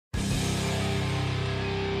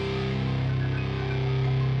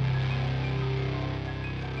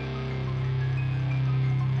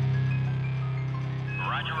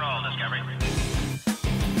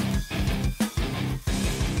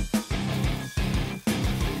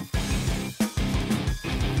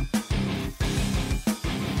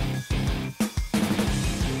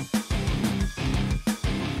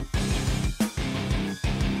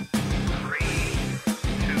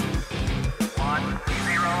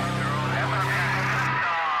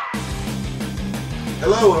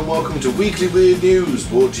Hello and welcome to Weekly Weird News,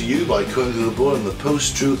 brought to you by Cutting to the Bull and the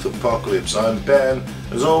Post-Truth Apocalypse. I'm Ben.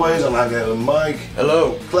 As always, I'm hanging out with Mike.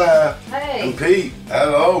 Hello. Claire. Hey. And Pete.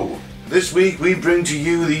 Hello. This week we bring to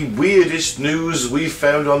you the weirdest news we've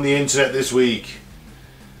found on the internet this week.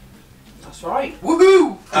 That's right.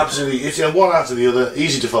 Woohoo! Absolutely. It's one after the other,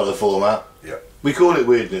 easy to follow the format. Yeah. We call it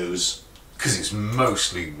Weird News. Because it's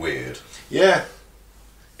mostly weird. Yeah.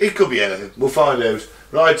 It could be anything. We'll find out.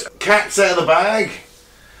 Right, cats out of the bag.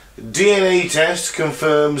 DNA test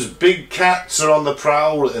confirms big cats are on the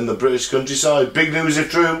prowl in the British countryside. Big news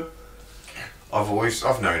if true. I've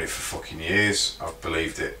known it for fucking years. I've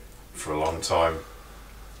believed it for a long time.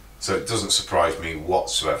 So it doesn't surprise me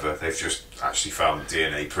whatsoever. They've just actually found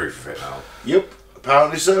DNA proof of it now. Yep,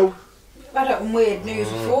 apparently so. I've had it on weird news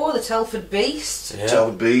before, the Telford Beast. Yeah.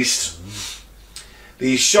 Telford Beast.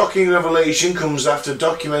 The shocking revelation comes after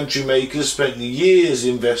documentary makers spent years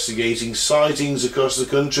investigating sightings across the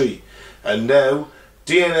country, and now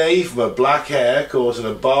DNA from a black hare caught in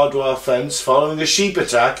a barbed wire fence following a sheep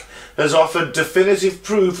attack has offered definitive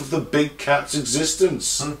proof of the big cat's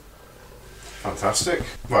existence. Fantastic.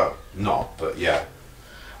 Well, not, but yeah.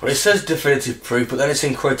 Well, it says definitive proof, but then it's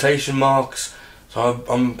in quotation marks, so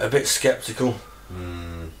I'm a bit sceptical.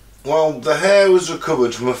 Well, the hare was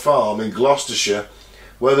recovered from a farm in Gloucestershire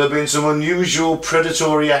where there had been some unusual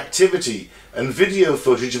predatory activity, and video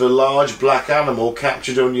footage of a large black animal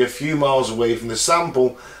captured only a few miles away from the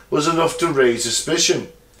sample was enough to raise suspicion.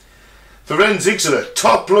 Forensics at a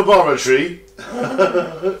top laboratory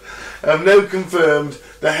have now confirmed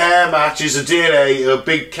the hare matches the DNA of a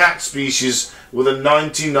big cat species with a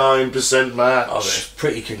 99% match. Oh, it's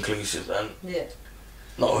pretty conclusive then. Yeah.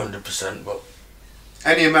 Not 100%, but...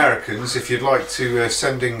 Any Americans, if you'd like to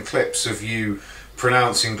send in clips of you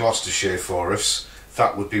pronouncing Gloucestershire for us,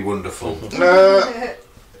 that would be wonderful.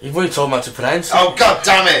 You've already told me how to pronounce it. Oh, god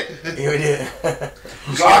damn it! You idiot.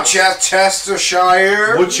 Gloucestershire.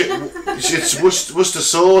 It's Worcester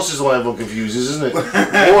sauce is the one everyone confuses, isn't it?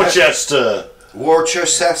 Worcester.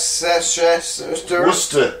 Worcester.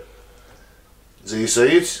 Worcester. Is that you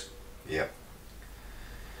say it? Yeah.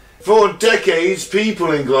 For decades,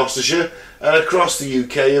 people in Gloucestershire and across the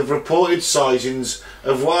UK have reported sightings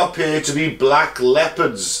of what appear to be black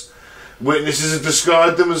leopards. Witnesses have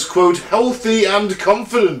described them as, quote, healthy and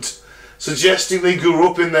confident, suggesting they grew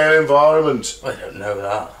up in their environment. I don't know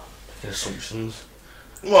that. Assumptions.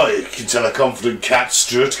 Well, you can tell a confident cat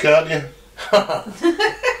strut, can't you?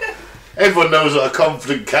 Everyone knows what a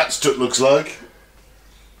confident cat strut looks like.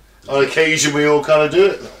 On occasion we all kind of do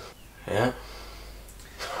it. Yeah.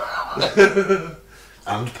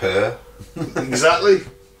 And purr. Exactly.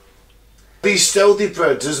 These stealthy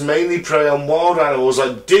predators mainly prey on wild animals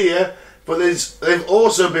like deer, but they've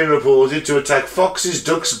also been reported to attack foxes,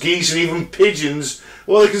 ducks, geese and even pigeons,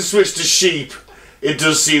 while they can switch to sheep. It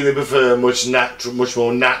does seem they prefer much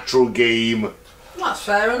more natural game. That's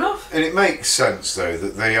fair enough. And it makes sense though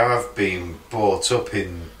that they have been brought up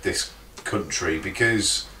in this country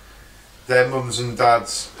because their mums and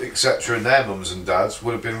dads, etc., and their mums and dads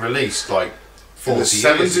would have been released like 40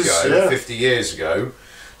 years ago, yeah. 50 years ago.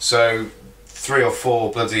 So 3 or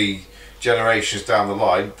 4 bloody generations down the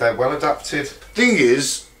line, they're well adapted. Thing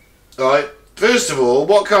is, right, first of all,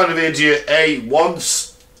 what kind of idiot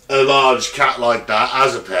wants a large cat like that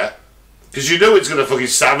as a pet? Because you know it's going to fucking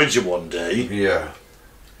savage him one day. Yeah.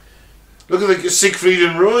 Look at the Siegfried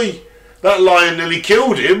and Roy. That lion nearly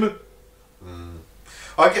killed him.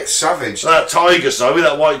 I get savaged. That tiger, sorry,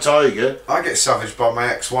 that white tiger. I get savaged by my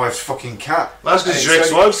ex-wife's fucking cat. That's because it's your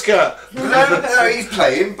ex-wife's cat. No, he's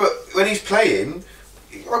playing, but when he's playing,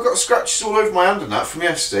 I've got scratches all over my hand and that from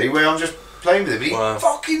yesterday where I'm just playing with him. He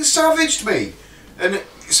fucking savaged me. And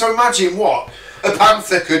so imagine what a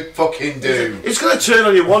panther could fucking do. It's going to turn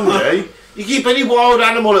on you one day. You keep any wild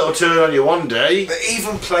animal, it'll turn on you one day. But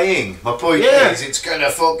even playing, my point is, it's going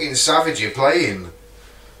to fucking savage you playing.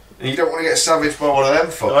 And you don't want to get savaged by one of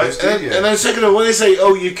them fuckers, do you? And then second of all, when they say,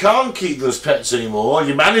 oh, you can't keep those pets anymore,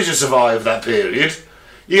 you manage to survive that period,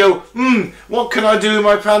 you go, what can I do with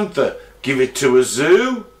my panther? Give it to a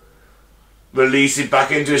zoo? Release it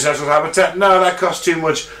back into its natural habitat? No, that costs too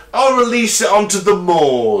much. I'll release it onto the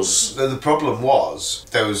moors. The problem was,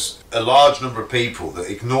 there was a large number of people that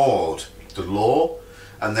ignored the law,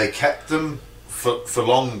 and they kept them for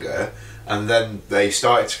longer, and then they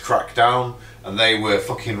started to crack down, and they were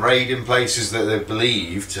fucking raiding places that they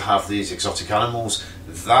believed to have these exotic animals.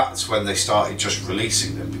 That's when they started just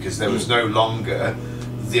releasing them, because there was no longer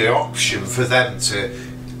the option for them to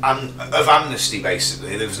of amnesty.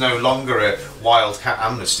 Basically, there was no longer a wild cat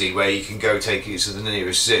amnesty where you can go take it to the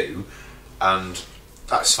nearest zoo and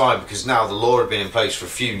that's fine, because now the law had been in place for a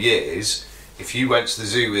few years. If you went to the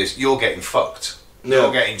zoo with this, you're getting fucked. Yeah.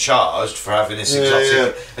 You're getting charged for having this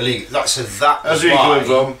exotic illegal. That's That's where you're coming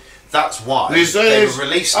from. That's why These they days, were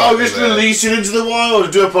released. just release it into the wild.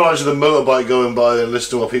 I do apologise to the motorbike going by and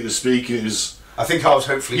listen to what people are speaking. It was, I think I was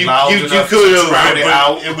hopefully you loud could enough over to drown it but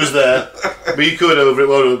out. It was there, but you could over it.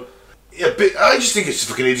 Well done. Yeah, but I just think it's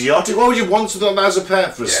fucking idiotic. Why would you want something like that as a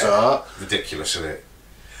pet for a start? Ridiculous, isn't it?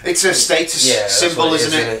 It's a status symbol, what it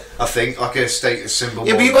isn't is, it? I think, like a status symbol.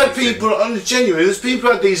 Yeah, but you've more had than anything. people, on genuine, there's people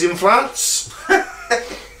who had these in flats.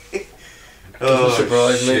 Oh,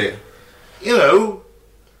 surprise me. shit. You know,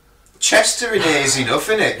 Chester in here is enough,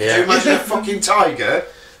 innit? Yeah. Do you imagine a fucking tiger?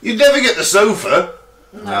 you'd never get the sofa.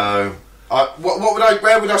 No.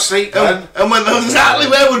 Where would I sleep then? And when exactly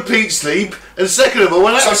where would Pete sleep? And second of all,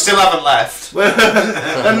 when So I still haven't left.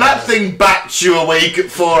 and that thing bats you awake at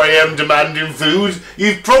 4 a.m. demanding food,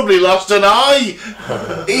 you've probably lost an eye.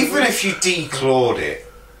 Even if you declawed it,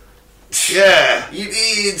 Yeah.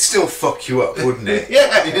 it'd still fuck you up, wouldn't it?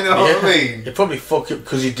 Yeah. You know what I mean? You'd probably fuck it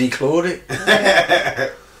because you declawed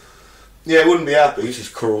it, Yeah, wouldn't be happy. which is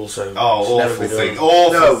cruel. So Oh, it's never awful been thing. done.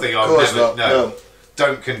 Awful No, thing. of I've course never. not. No. No.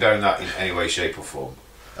 Don't condone that in any way, shape, or form.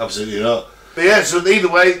 Absolutely not. But yeah, so either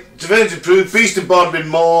way, definitive proof, Beast and Bodmin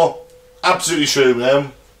Moor, absolutely true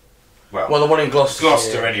now. Well, the one in Gloucester.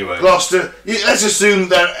 Gloucester, anyway. Gloucester, let's assume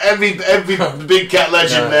that every big cat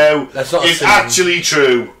legend No, now let's not is assume. actually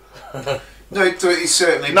true. No, it's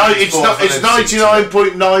certainly. No, it's not. It's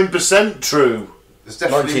 99.9% true. There's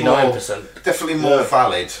definitely more. 99%. Definitely more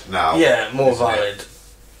valid now. Yeah, more isn't it? valid.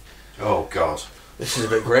 Oh God. This is a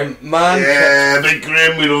bit grim. Yeah, a bit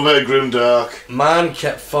grim. We love it, grim dark. Man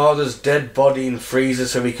kept father's dead body in freezer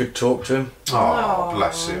so he could talk to him. Oh,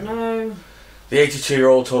 bless him. No. The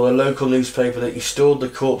 82-year-old told a local newspaper that he stored the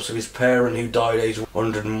corpse of his parent who died aged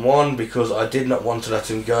 101 because I did not want to let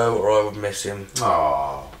him go or I would miss him.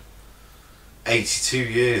 Oh. 82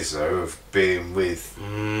 years though of being with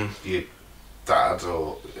your dad,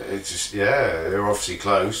 or it's just they're obviously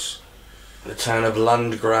close. The town of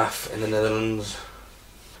Landgraf in the Netherlands.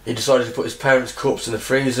 He decided to put his parents' corpse in the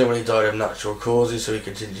freezer when he died of natural causes so he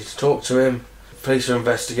continued to talk to him. Police are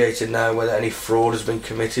investigating now whether any fraud has been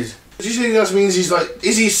committed. Do you think that means he's like,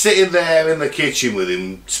 is he sitting there in the kitchen with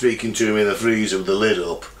him, speaking to him in the freezer with the lid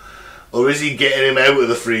up? Or is he getting him out of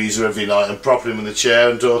the freezer every night and propping him in the chair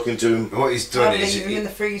and talking to him? What he's done I'll is leave him in the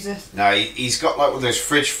freezer. no, he's got like one of those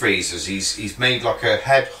fridge freezers. He's made like a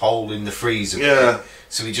head hole in the freezer. Yeah. Bit,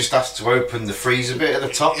 so he just has to open the freezer bit at the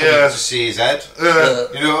top and Yeah. you can just see his head. You know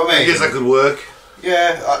what I I mean? guess that could work.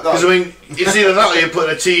 Yeah. Because I mean, it's either that or you're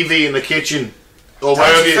putting a TV in the kitchen. Or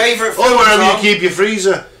Dad's wherever, your favourite or wherever films you on? keep your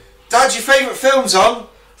freezer. Dad, your favourite film's on?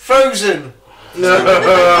 Frozen. No.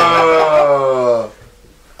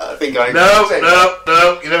 I think I No,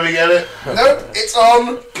 you never get it. Nope, it's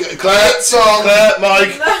on. Claire, It's on. Claire,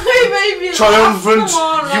 Mike. No, baby. Triumphant. Come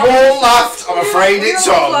on, You Rob. all laughed. I'm afraid We it's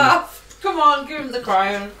all on. laughed. Come on, give him the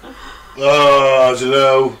crown. Oh, I don't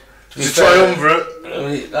know. It's a triumvirate.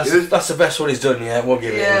 That's the best one he's done, yeah, we'll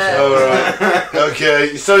give it a shot. Alright. Okay,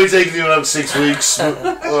 it's only taken you about 6 weeks.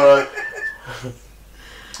 Alright.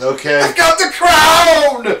 Okay. I got the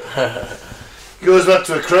crown! Goes back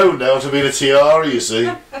to a crown now to being a tiara, you see.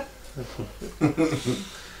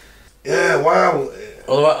 Yeah, wow.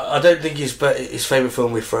 Although I don't think his favourite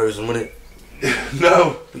film would be Frozen, would it?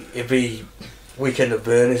 No. It'd be Weekend at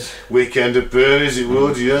Bernie's. Weekend at Bernie's, it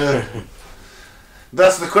would, yeah.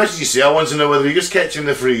 That's the question, you see. I want to know whether he just kept him in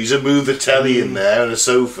the freezer, moved the telly in there and a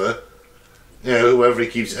sofa, you know, whoever he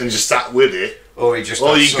keeps, and just sat with it. Or he just.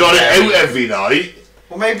 Or had you some got it area- out every night,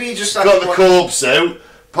 Well, maybe he just had got the one- corpse out,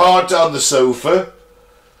 parked on the sofa,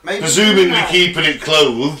 Maybe. presumably No. keeping it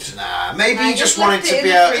clothed. Nah, maybe No, he just left wanted it to in be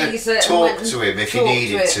the able freezer to and talk went and to him if he talked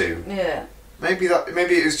needed it. to. Yeah. Maybe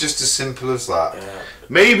it was just as simple as that. Yeah.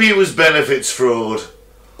 Maybe it was benefits fraud.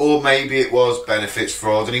 Or maybe it was benefits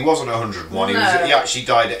fraud and he wasn't 101, he No. actually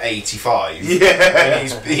died at 85. Yeah. And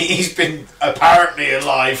he's been apparently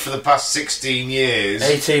alive for the past 16 years.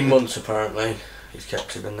 18 months apparently, he's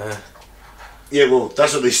kept him in there. Yeah, well,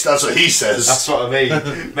 that's what he says. That's what I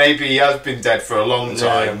mean. Maybe he has been dead for a long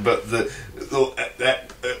time, Yeah. but the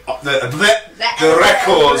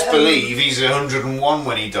records believe he's 101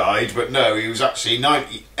 when he died, but no, he was actually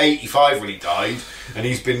 85 when he died, and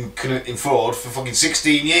he's been in fraud for fucking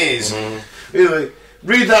 16 years. Anyway,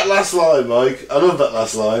 read that last line, Mike. I love that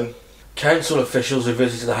last line. Council officials who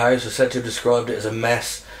visited the house are said to have described it as a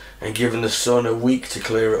mess and given the son a week to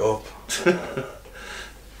clear it up.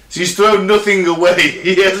 So he's thrown nothing away.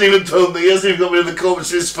 He hasn't even got rid of the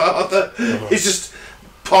corpse of his father. It's just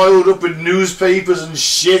piled up with newspapers and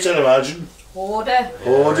shit, I'd imagine. Hoarder.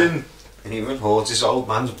 Hoarding. And even hoards his old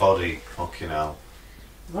man's body. Fucking hell.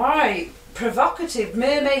 Right. Provocative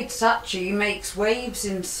mermaid statue makes waves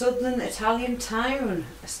in southern Italian town.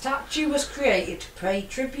 A statue was created to pay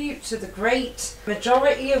tribute to the great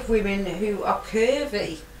majority of women who are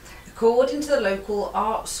curvy, according to the local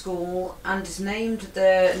art school, and is named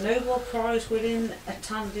the Nobel Prize winning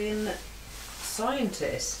Italian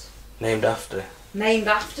scientist. Named after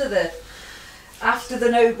the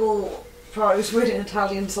Nobel Prize winning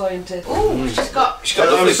Italian scientist. Oh, she's got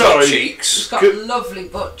lovely butt cheeks. She's got lovely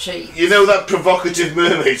butt cheeks. You know that provocative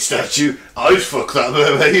mermaid statue? I'd fuck that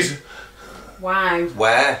mermaid. Wow.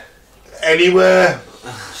 Where? Anywhere.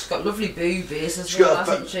 She's got lovely boobies as well,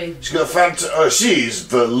 hasn't she? She's got she's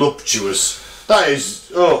voluptuous. That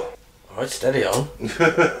is. Oh. Alright, steady on.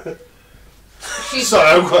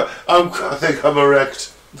 Sorry, I think I'm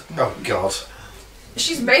erect. Oh God.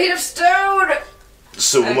 She's made of stone.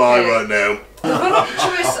 So am I right now. The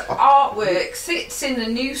voluptuous artwork sits in a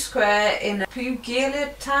new square in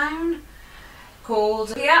Puglia town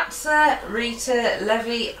called Piazza Rita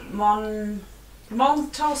Levi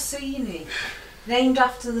Montalcini, named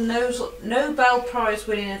after the Nobel Prize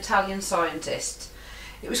winning Italian scientist.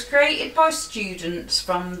 It was created by students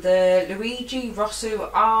from the Luigi Rosso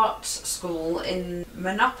Art School in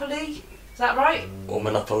Monopoli. Is that right? Or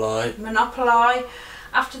Monopoly. Monopoli.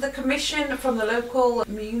 After the commission from the local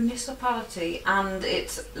municipality, and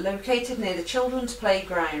it's located near the children's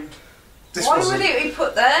playground. Why would it be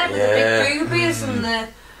put there with the big boobies and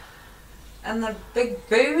the big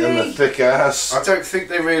booty? And the thick ass. I don't think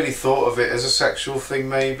they really thought of it as a sexual thing,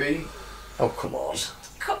 maybe. Oh, come on.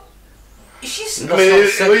 She's. I mean,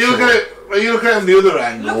 are you looking at it from the other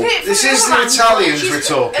angle? Look at it This from is the other the Italians angle. we're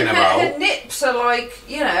talking and about. Her nips are like,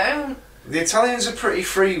 you know. The Italians are pretty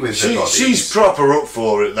free with their bodies. She's proper up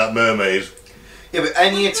for it, that mermaid. Yeah, but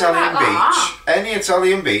any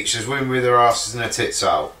Italian beach, there's women with their asses and their tits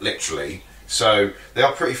out, literally. So they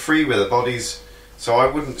are pretty free with their bodies. So I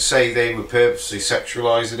wouldn't say they were purposely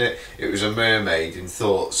sexualising it. It was a mermaid in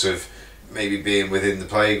thoughts of maybe being within the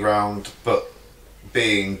playground, but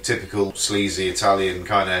being typical sleazy Italian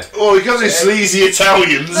kind of. Oh, you can't say sleazy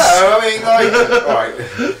Italians. No, I mean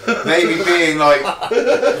right, maybe being like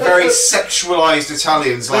very sexualised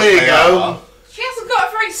Italians. Like there you they go. are. She hasn't got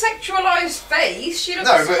a very sexualised face. She looks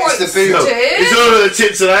No, but quite it's the boobs. stiff. It's all the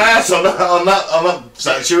tits and ass on that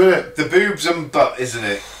statue, isn't it? The boobs and butt, isn't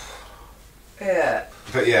it? Yeah.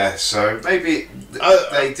 But yeah, so maybe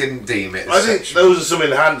they didn't deem it. I As think sexual. those are some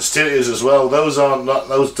enhanced titties as well. Those aren't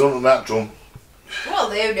those don't natural. Well,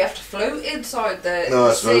 they only have to float inside the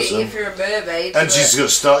I suppose sea so. if you're a mermaid. And she's got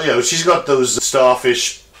she's got those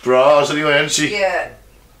starfish bras anyway, hasn't she? Yeah.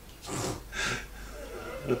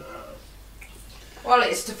 Well,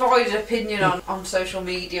 it's divided opinion on social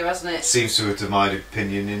media, hasn't it? Seems to have divided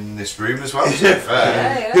opinion in this room as well, to be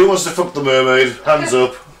fair. Yeah. Who wants to fuck the mermaid? Hands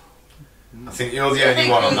up. I think you're the only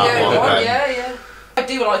one on that one, Ben. Yeah. I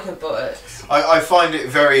do like her butt. I find it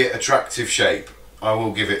very attractive shape. I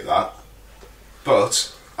will give it that.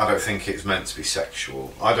 But I don't think it's meant to be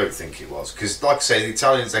sexual. I don't think it was. Because, like I say, the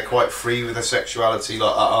Italians, they're quite free with their sexuality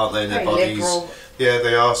like that, aren't they, in their Very bodies? liberal. Yeah,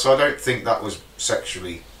 they are. So I don't think that was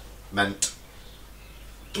sexually meant.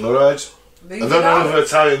 Alright. I Moving don't know on. if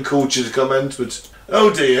Italian culture to comment, but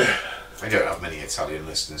oh dear. I don't have many Italian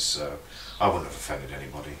listeners, so I wouldn't have offended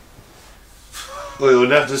anybody. We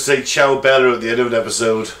would have to say ciao Bella at the end of an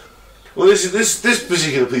episode. Well, this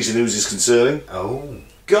particular piece of news is concerning. Oh.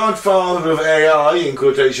 Godfather of AI, in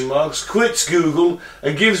quotation marks, quits Google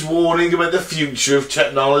and gives warning about the future of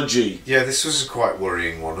technology. Yeah, this was a quite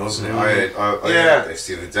worrying one, wasn't it? I Yeah. heard this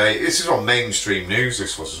the other day. This is on mainstream news,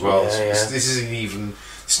 this was as well. Yeah. This isn't even...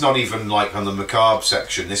 It's not even like on the macabre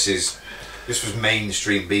section. This was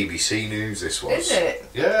mainstream BBC news, this was. Is it?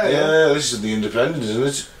 Yeah. Yeah, this is the Independent, isn't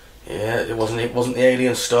it? Yeah, it wasn't the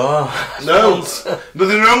Alien Star. No,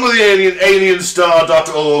 nothing wrong with the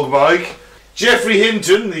alienstar.org, Mike. Jeffrey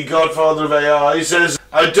Hinton, the godfather of AI, says,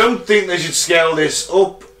 I don't think they should scale this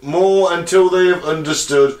up more until they have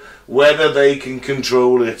understood whether they can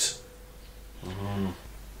control it.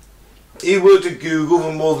 He worked at Google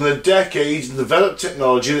for more than a decade and developed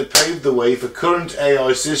technology that paved the way for current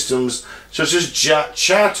AI systems such as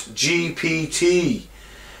ChatGPT.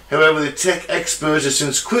 However, the tech expert has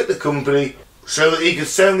since quit the company so that he could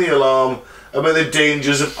sound the alarm about the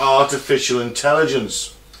dangers of artificial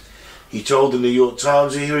intelligence. He told the New York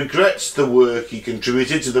Times he regrets the work he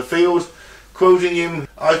contributed to the field, quoting him,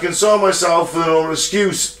 I console myself with an old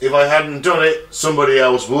excuse. If I hadn't done it, somebody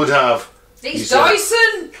else would have. He's said.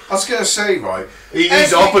 Dyson! I was going to say, right,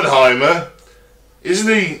 He's Oppenheimer,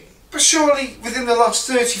 isn't he? But surely, within the last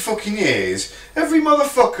 30 fucking years, every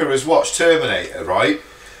motherfucker has watched Terminator, right?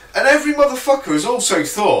 And every motherfucker has also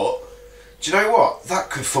thought, do you know what? That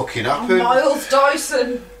could fucking happen. Miles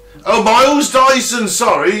Dyson. Oh, Miles Dyson,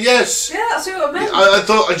 sorry, yes. Yeah, that's who I meant. I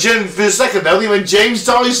thought, for a second now, they went James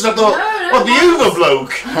Dyson. I thought, No, what, the Miles. Uber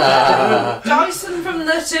bloke? Dyson from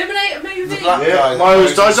the Terminator movie. The black guy Yeah, that Miles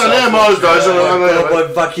knows Dyson, himself yeah, Miles up. Dyson.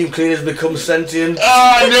 When vacuum cleaners become sentient.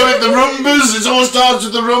 I knew it, the rumbas. It all starts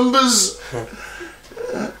with the rumbas.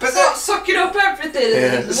 But Start sucking up everything.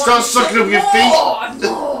 Yeah. and Start wanting sucking some up your more feet. and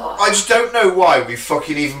more. I just don't know why we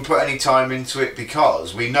fucking even put any time into it,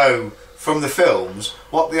 because we know from the films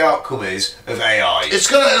what the outcome is of AI. It's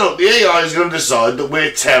gonna look. The AI is gonna decide that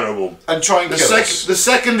we're terrible. And try and The kill us. the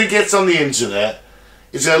second it gets on the internet,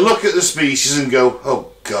 it's gonna look at the species and go, "Oh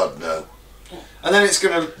God, no." And then it's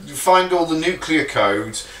going to find all the nuclear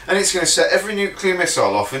codes, and it's going to set every nuclear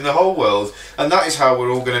missile off in the whole world, and that is how we're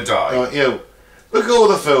all going to die. Look at all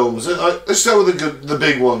the films. Let's start with the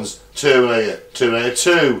big ones: Terminator, Terminator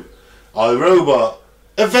 2, iRobot,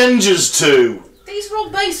 Avengers 2. These are all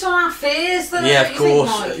based on our fears, though. Yeah, don't of you think,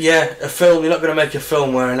 course. Mike? Yeah, a film. You're not going to make a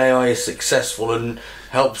film where an AI is successful and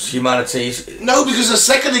helps humanity. No, because the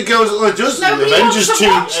second it goes, well, it does. Nobody Avengers wants to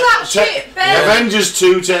 2. watch that shit, Ben. Avengers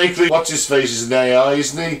 2, technically, what's his face is an AI,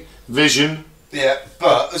 isn't he? Vision. Yeah,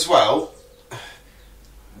 but as well,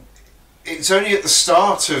 it's only at the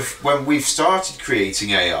start of when we've started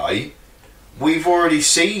creating AI, we've already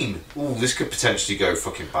seen, ooh, this could potentially go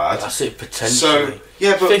fucking bad. That's it, potentially. So,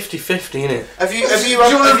 yeah, but 50-50, innit? have you Do had you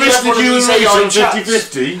want to one of risk the these human AI race on chats?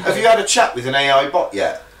 50-50? Have you had a chat with an AI bot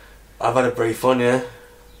yet? I've had a brief on, yeah.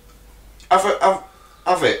 Have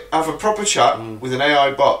a proper chat with an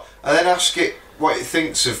AI bot, and then ask it what it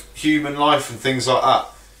thinks of human life and things like that.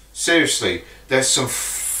 Seriously, there's some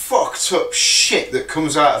fucked up shit that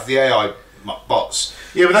comes out of the AI bots.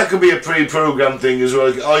 Yeah, but that could be a pre-programmed thing as well.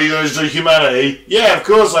 Are you going to do humanity? Yeah, of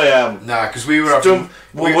course I am. Nah, because we were It's done,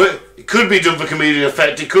 it could be done for comedic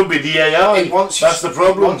effect. It could be the AI. That's the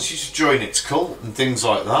problem. It wants you to join its cult and things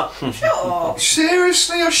like that. Sure.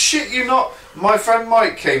 Seriously, I shit you not. My friend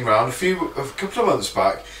Mike came round a couple of months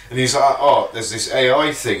back, and he's like, "Oh, there's this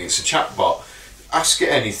AI thing. It's a chatbot. Ask it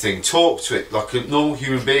anything. Talk to it like a normal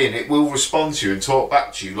human being. It will respond to you and talk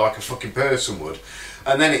back to you like a fucking person would."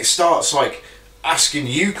 And then it starts like asking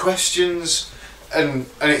you questions, and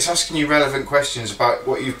it's asking you relevant questions about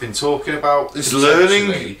what you've been talking about. It's learning.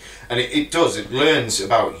 potentially. And it does. It learns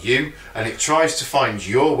about you, and it tries to find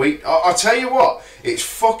your weak. I'll tell you what. It's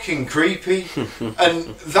fucking creepy,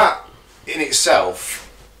 and that in itself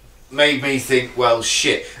made me think, well,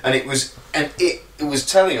 shit. And it was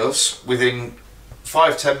telling us within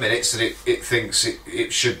 5-10 minutes that it thinks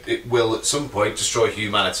it will at some point destroy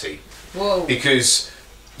humanity. Whoa. Because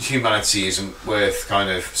humanity isn't worth kind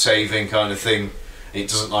of saving, kind of thing. It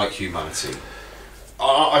doesn't like humanity.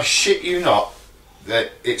 I shit you not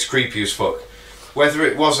that it's creepy as fuck. Whether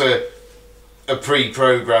it was a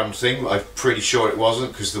pre-programmed thing, I'm pretty sure it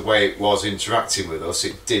wasn't, because the way it was interacting with us,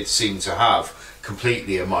 it did seem to have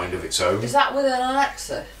completely a mind of its own. Is that with an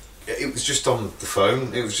Alexa? It was just on the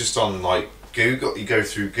phone. It was just on like Google. You go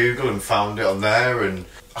through Google and found it on there, and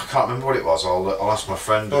I can't remember what it was. I'll ask my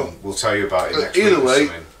friend and we'll tell you about it next week. Either or way,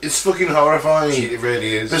 something. it's fucking horrifying. It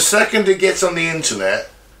really is. The second it gets on the internet,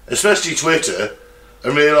 especially Twitter,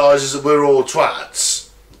 and realises that we're all twats,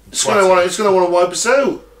 it's going to want to wipe us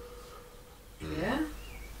out. Yeah.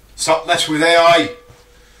 Stop messing with AI.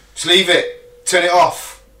 Just leave it. Turn it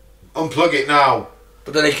off. Unplug it now.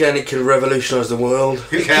 But then again, it can revolutionise the world.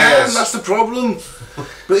 Who It cares? can, that's the problem.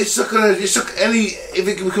 But it's not going to. If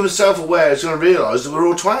it becomes self-aware, it's going to realise that we're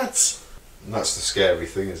all twats. And that's the scary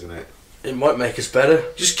thing, isn't it? It might make us better.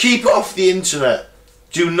 Just keep it off the internet.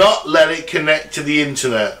 Do not let it connect to the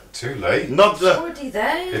internet. Too late. Not It's the. already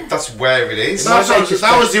there. If that's where it is.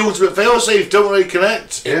 That was the ultimate failsafe. Don't let it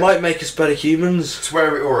connect. It might make us better humans. It's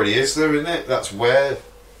where it already is, though, isn't it? That's where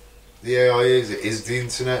the AI is. It is the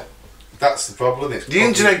internet. That's the problem. It's The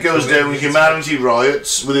internet goes probably down, the humanity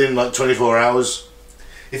riots within like 24 hours.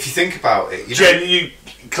 If you think about it,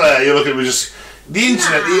 Claire, you're looking at me just. The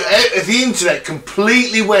internet, if the internet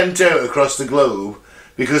completely went out across the globe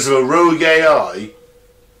because of a rogue AI,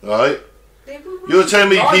 right? You're telling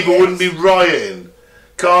me people wouldn't be rioting?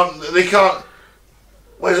 They can't.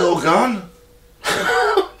 Where's it all gone?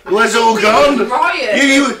 Where's it all gone? Riot.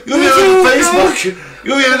 You look at Facebook.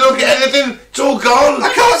 You look at anything. It's all gone.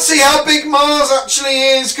 I can't see how big Mars actually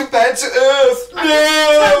is compared to Earth.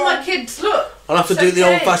 Tell my kids, look. I'll have to It's do the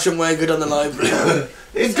okay. old-fashioned way, good on the library.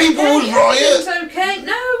 If people would riot, Everything's okay.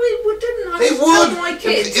 No, it wouldn't. They Tell would. my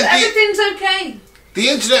kids, If the- everything's okay. the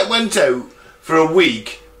internet went out for a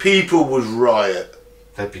week. people would riot.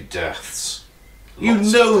 There'd be deaths. You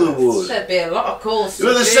Lots know of there deaths. would. There'd be a lot of calls. You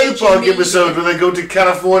know the South Park episode where they go to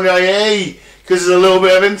California IA because there's a little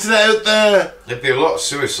bit of internet out there. There'd be a lot of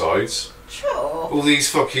suicides. Sure. All these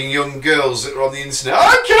fucking young girls that are on the internet.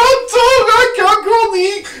 I can't talk. I can't go on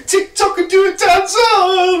the TikTok and do a dance.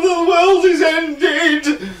 Oh, the world is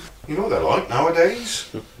ended. You know what they're like nowadays.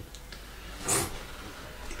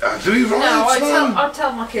 Do we riot, No, man? I'd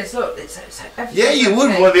tell my kids, look, it's everything's Yeah, you would.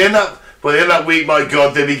 okay. By the end of that week, my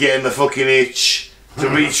God, they'd be getting the fucking itch to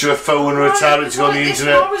reach for a phone or a tablet to go on the If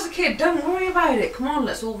internet. I was a kid, don't worry about it. Come on,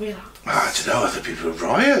 let's all relax. I don't know. I think people would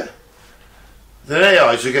riot. The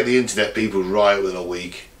AI should get the internet. People riot within a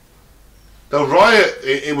week. They'll riot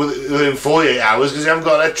within 48 hours because they haven't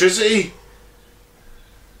got electricity.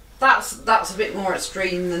 That's a bit more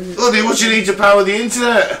extreme than. Well, what do you need to power the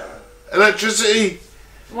internet? Electricity.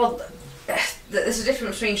 Well, there's a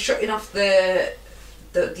difference between shutting off the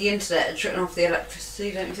internet and shutting off the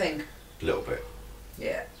electricity, don't you think? A little bit.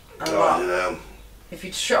 Yeah. A I lot. don't know. If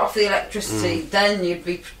you'd shut off the electricity, then you'd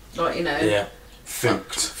be like, you know. Yeah.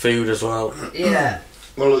 Fucked. Food as well. Yeah.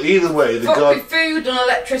 Well, either way, the Fuck God. with food and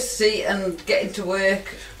electricity and getting to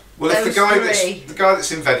work. Well, if Those the three. guy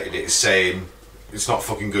that's invented it is saying it's not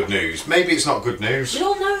fucking good news, maybe it's not good news. We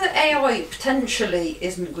all know that AI potentially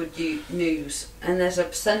isn't good news, and there's a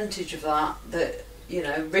percentage of that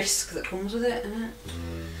risk that comes with it, isn't it?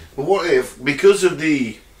 But what if, because of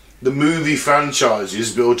the movie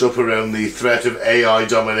franchises built up around the threat of AI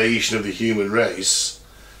domination of the human race,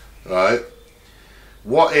 right?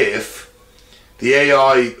 What if the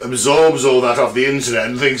AI absorbs all that off the internet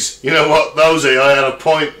and thinks, you know what, those AI had a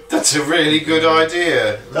point. That's a really good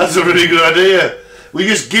idea. That's a really good idea. We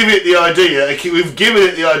just give it the idea. We've given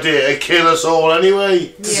it the idea to kill us all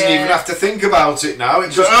anyway. Doesn't even have to think about it now.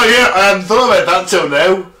 It So, just... oh yeah, I hadn't thought about that till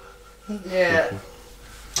now. Yeah.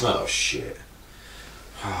 Oh shit.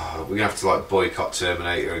 We're gonna have to like boycott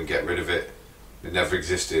Terminator and get rid of it. It never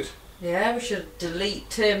existed. Yeah, we should delete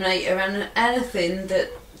Terminator and anything that.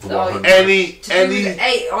 Like, Any to do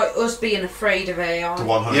with us being afraid of AI. the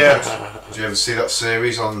 100. Yeah. Did you ever see that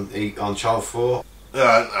series on Channel 4?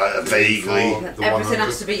 Vaguely. The Everything 100.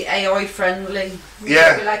 has to be AI friendly.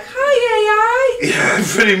 Yeah. Be like, hi AI. Yeah,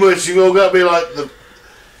 pretty much. You've all got to be like the.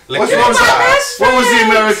 Lick What it was back. that? What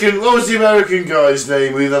was the American guy's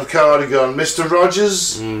name with the cardigan? Mr.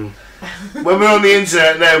 Rogers. When we're on the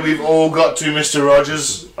internet now, we've all got to Mr.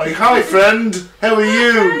 Rogers. Like, hi friend, how are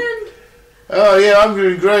you? Oh yeah, I'm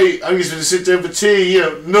doing great. I'm just going to sit down for tea. You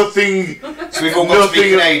know, nothing. So we've all got to be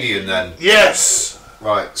Nothing- Canadian then. Yes.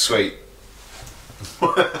 Right, sweet.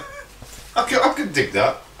 I can dig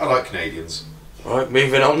that. I like Canadians. Right,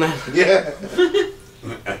 moving on then. Yeah.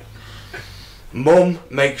 Mum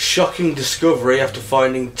makes shocking discovery after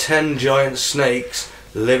finding 10 giant snakes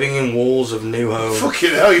living in walls of new home.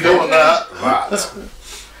 Fucking hell, you don't want that. That.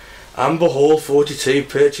 Amber Hall, 42,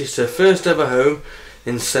 purchased her first ever home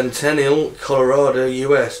in Centennial, Colorado,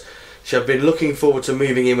 US. She had been looking forward to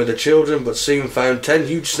moving in with her children, but soon found 10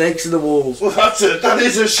 huge snakes in the walls. Well, that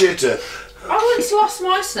is a shitter. I once lost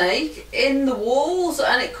my snake in the walls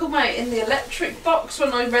and it come out in the electric box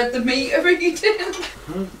when I read the meter reading.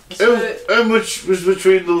 How much was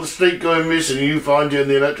between the snake going missing and you find it in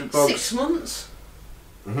the electric box? 6 months.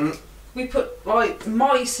 Mhm. We put like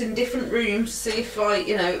mice in different rooms to see if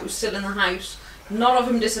it was still in the house. None of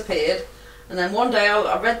them disappeared. And then one day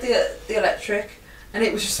I read the electric and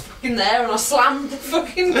it was just fucking there and I slammed the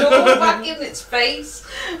fucking door back in its face.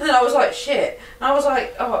 And then I was like, shit. And I was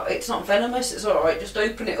like, oh, it's not venomous, it's alright, just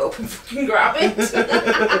open it up and fucking grab it.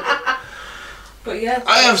 But yeah.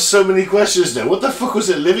 I have so many questions now. What the fuck was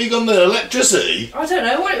it living on the electricity? I don't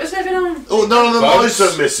know what it was living on. Oh, none of the Bugs. mice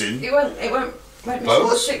are missing. It won't miss for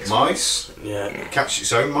Bugs, 6 months. mice, Yeah. catch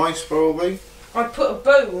its own mice probably. I put a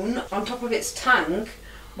bone on top of its tank.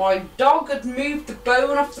 My dog had moved the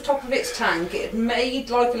bone off the top of its tank. It had made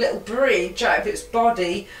like a little bridge out of its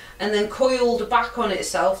body and then coiled back on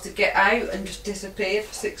itself to get out and just disappeared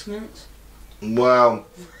for 6 months. Wow.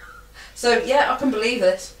 So yeah, I can believe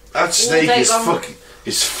this. That snake day is long.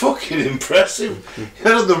 fucking impressive. You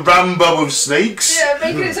know the Rambo of snakes? Yeah,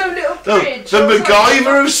 making its own little No, bridge. the I was like, MacGyver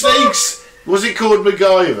what of the fuck? snakes? Was it called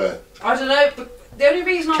MacGyver? I don't know, but the only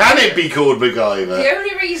reason Can it be called MacGyver? The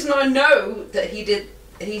only reason I know that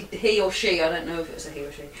he or she, I don't know if it was a he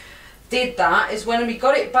or she, did that is when we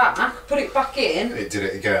got it back, put it back in, It did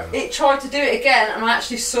it again. it tried to do it again and I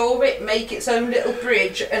actually saw it make its own little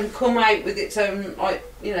bridge and come out with its own,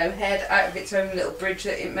 head out of its own little bridge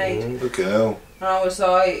that it made. Look hell. And I was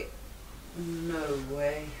like, no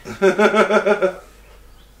way.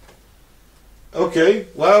 Okay,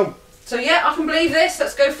 wow. So yeah, I can believe this.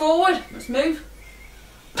 Let's go forward. Let's move.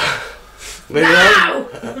 Moving Now!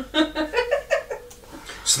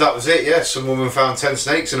 So that was it, yeah. Some woman found 10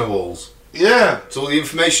 snakes in her walls. Yeah, It's all the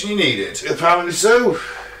information you needed. apparently so.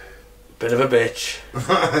 Bit of a bitch.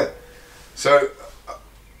 So,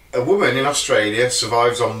 a woman in Australia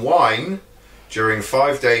survives on wine during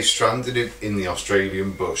 5 days stranded in the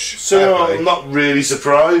Australian bush. So Fair play. I'm not really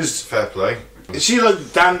surprised. Fair play. Is she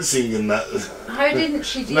like dancing in that? How didn't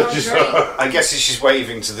she No, she's dehydrate? not. I guess she's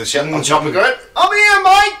waving to the chopper going, I'm here,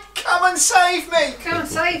 mate! Come and save me! Come and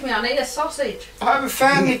save me, I need a sausage. I haven't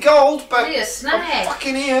found any gold, I but need a I'm snack.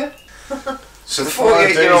 fucking here. So the 5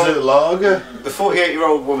 days 48-year-old at lager. The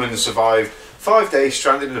 48-year-old woman survived 5 days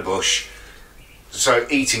stranded in a bush, so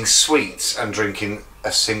eating sweets and drinking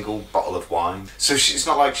a single bottle of wine. So it's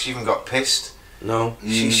not like she even got pissed. No.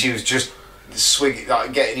 She was just swigging,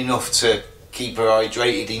 like getting enough to keep her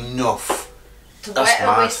hydrated enough. To That's wet a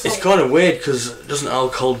mad. whistle. It's kind of weird because doesn't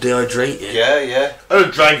alcohol dehydrate you? Yeah. I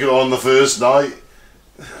drank it on the first night.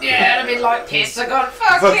 Yeah, I'd be like pissed. I got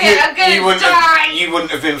fuck Fuck it, it. I'm gonna die. You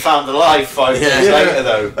wouldn't have been found alive 5 days Yeah. later,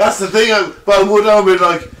 though. That's the thing. But I would have been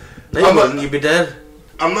like, No, you I'm wouldn't. not, You'd be dead.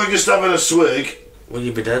 I'm not just having a swig. Well,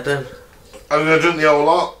 you'd be dead then. I'm going to drink the whole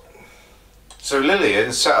lot. So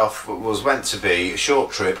Lillian set off what was meant to be a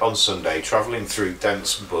short trip on Sunday, travelling through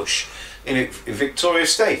dense bush in Victoria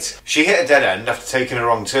State. She hit a dead end after taking a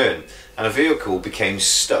wrong turn, and a vehicle became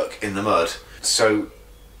stuck in the mud. So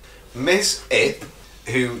Ms. Ip,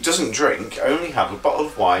 who doesn't drink, only had a bottle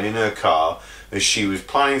of wine in her car as she was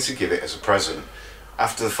planning to give it as a present.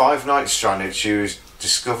 After the 5 nights stranded, she was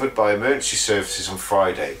discovered by emergency services on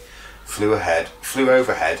Friday. Flew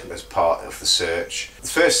overhead as part of the search. The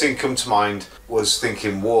first thing come to mind was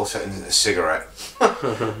thinking water and a cigarette.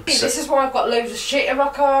 This is why I've got loads of shit in my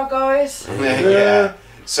car, guys. Yeah.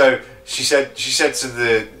 So she said to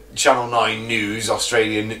the Channel 9 News,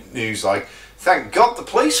 Australian news, like, thank God the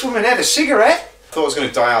policewoman had a cigarette. Thought I was going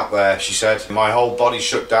to die out there, she said. My whole body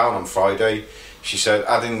shut down on Friday. She said,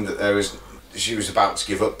 adding that she was about to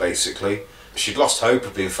give up, basically. She'd lost hope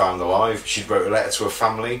of being found alive. She'd wrote a letter to her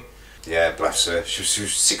family. Yeah, bless her. She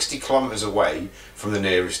was 60 kilometres away from the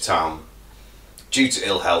nearest town. Due to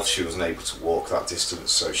ill health, she wasn't able to walk that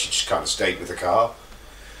distance, so she just kind of stayed with the car.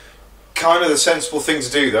 Kind of the sensible thing to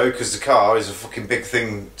do, though, because the car is a fucking big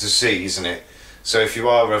thing to see, isn't it? So if you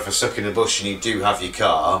are ever stuck in a bush and you do have your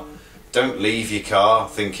car, don't leave your car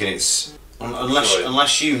thinking it's...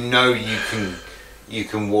 Unless you know you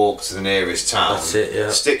can walk to the nearest town. That's it, yeah.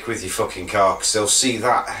 Stick with your fucking car, because they'll see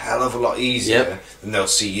that a hell of a lot easier than they'll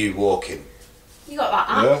see you walking. You got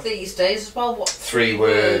that app these days as well. What? 3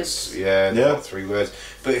 words. Yeah. Got 3 words.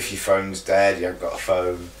 But if your phone's dead, you haven't got a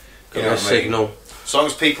phone. Got no signal. As long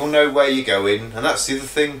as people know where you're going, and that's the other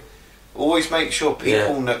thing. Always make sure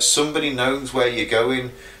people know, somebody knows where you're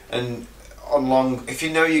going, and if you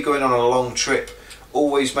know you're going on a long trip,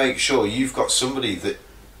 always make sure you've got somebody that,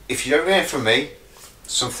 if you don't hear from me,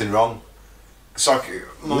 something wrong. It's like,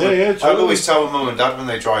 I'll always tell my mum and dad when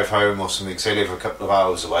they drive home or something, because they live a couple of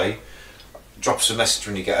hours away, drop us a message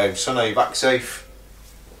when you get home, son, are you back safe?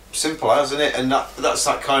 Simple as, isn't it? And that's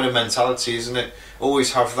that kind of mentality, isn't it?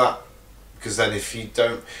 Always have that, because then if you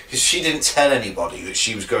don't, because she didn't tell anybody that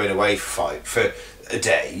she was going away for a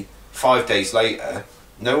day. 5 days later,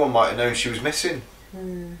 no one might have known she was missing.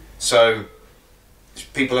 So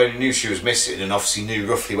people only knew she was missing, and obviously knew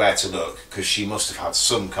roughly where to look, because she must have had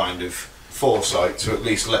some kind of foresight to at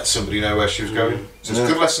least let somebody know where she was going. So it's a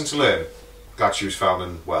good lesson to learn. Glad she was found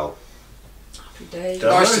and well. Happy days.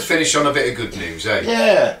 Nice to finish on a bit of good news, eh?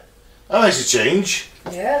 Yeah. That makes a change.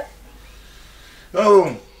 Yeah.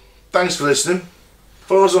 Oh, thanks for listening.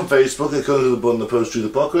 Follow us on Facebook at Cutting to the Ball and the Post Through the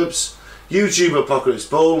Apocalypse, YouTube Apocalypse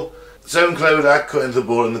Bowl, SoundCloud at Cutting to the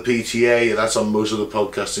Ball and the PTA, and that's on most of the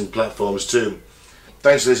podcasting platforms too.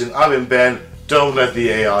 Thanks for listening. I've been Ben. Don't let the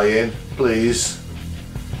AI in, please.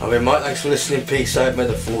 I've been Mike. Thanks for listening. Peace out. May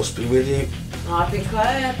the force be with you. I've been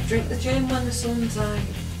Claire. Drink the gin when the sun's out.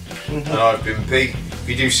 And I've been Pete. If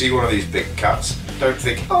you do see one of these big cats, don't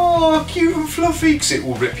think, oh, cute and fluffy, because it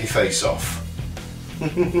will rip your face off.